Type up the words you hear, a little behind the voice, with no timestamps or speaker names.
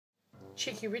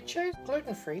cheekyricho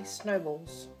gluten-free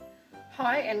snowballs.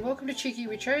 Hi and welcome to Cheeky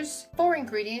Richo's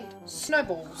 4-ingredient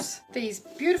snowballs. These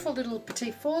beautiful little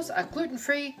Petit Fours are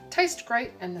gluten-free, taste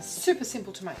great and they're super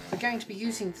simple to make. We're going to be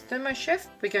using Thermochef.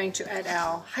 We're going to add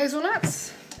our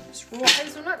hazelnuts, just raw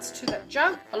hazelnuts to that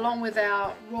jug, along with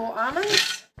our raw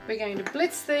almonds. We're going to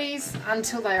blitz these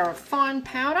until they are a fine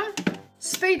powder.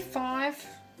 Speed 5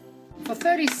 for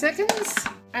 30 seconds.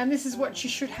 And this is what you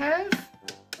should have.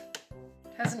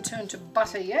 Hasn't turned to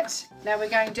butter yet. Now we're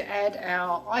going to add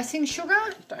our icing sugar,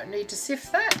 don't need to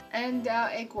sift that, and our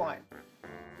egg white.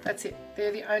 That's it,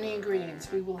 they're the only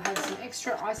ingredients. We will have some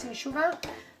extra icing sugar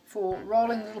for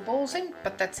rolling little balls in,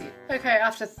 but that's it. Okay,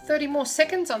 after 30 more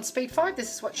seconds on speed 5,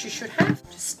 this is what you should have.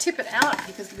 Just tip it out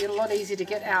because it'll be a lot easier to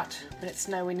get out when it's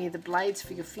nowhere near the blades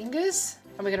for your fingers.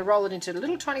 And we're going to roll it into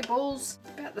little tiny balls,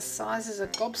 about the size as a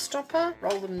gobstopper.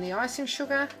 Roll them in the icing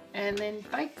sugar and then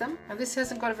bake them. Now this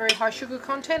hasn't got a very high sugar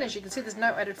content. As you can see, there's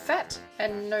no added fat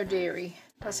and no dairy.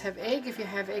 It does have egg if you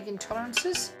have egg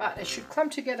intolerances, but it should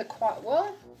clump together quite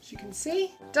well. As you can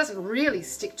see, it doesn't really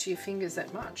stick to your fingers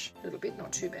that much. A little bit,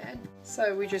 not too bad.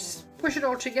 So we just push it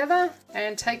all together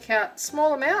and take out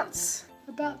small amounts,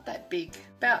 about that big,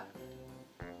 about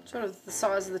sort of the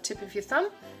size of the tip of your thumb,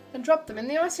 and drop them in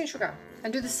the icing sugar.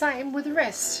 And do the same with the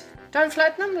rest. Don't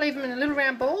flatten them, leave them in little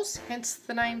round balls, hence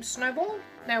the name Snowball.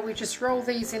 Now we just roll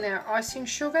these in our icing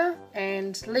sugar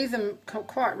and leave them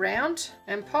quite round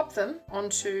and pop them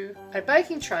onto a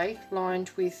baking tray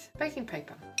lined with baking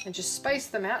paper. And just space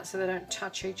them out so they don't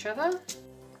touch each other.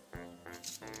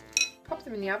 Pop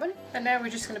them in the oven. And now we're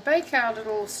just going to bake our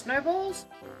little snowballs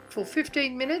for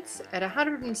 15 minutes at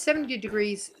 170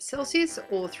 degrees Celsius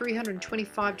or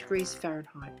 325 degrees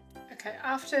Fahrenheit. Okay,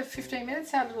 after 15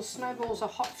 minutes, our little snowballs are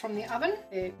hot from the oven.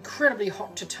 They're incredibly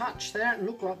hot to touch. They don't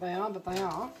look like they are, but they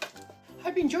are.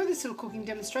 Hope you enjoyed this little cooking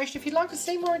demonstration. If you'd like to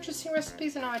see more interesting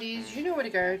recipes and ideas, you know where to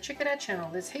go. Check out our channel.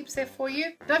 There's heaps there for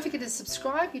you. Don't forget to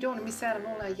subscribe. You don't want to miss out on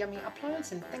all our yummy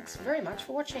uploads. And thanks very much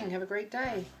for watching. Have a great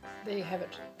day. There you have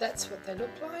it. That's what they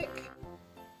look like.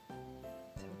 So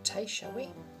we'll taste, shall we?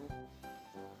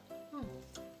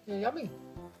 They're yummy.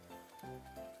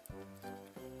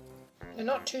 They're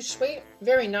not too sweet,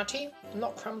 very nutty,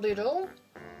 not crumbly at all.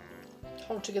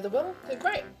 Hold together well. They're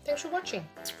great. Thanks for watching.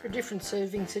 For a different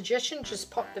serving suggestion, just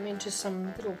pop them into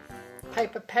some little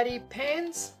paper patty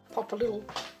pans. Pop a little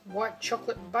white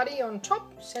chocolate buddy on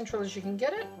top, central as you can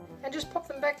get it, and just pop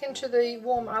them back into the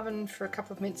warm oven for a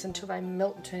couple of minutes until they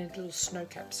melt and turn into little snow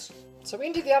caps. So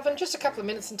into the oven, just a couple of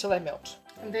minutes until they melt.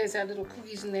 And there's our little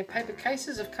cookies in their paper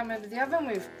cases have come out of the oven.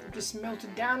 We've just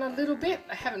melted down a little bit.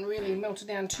 They haven't really melted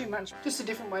down too much, just a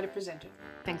different way to present it.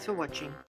 Thanks for watching.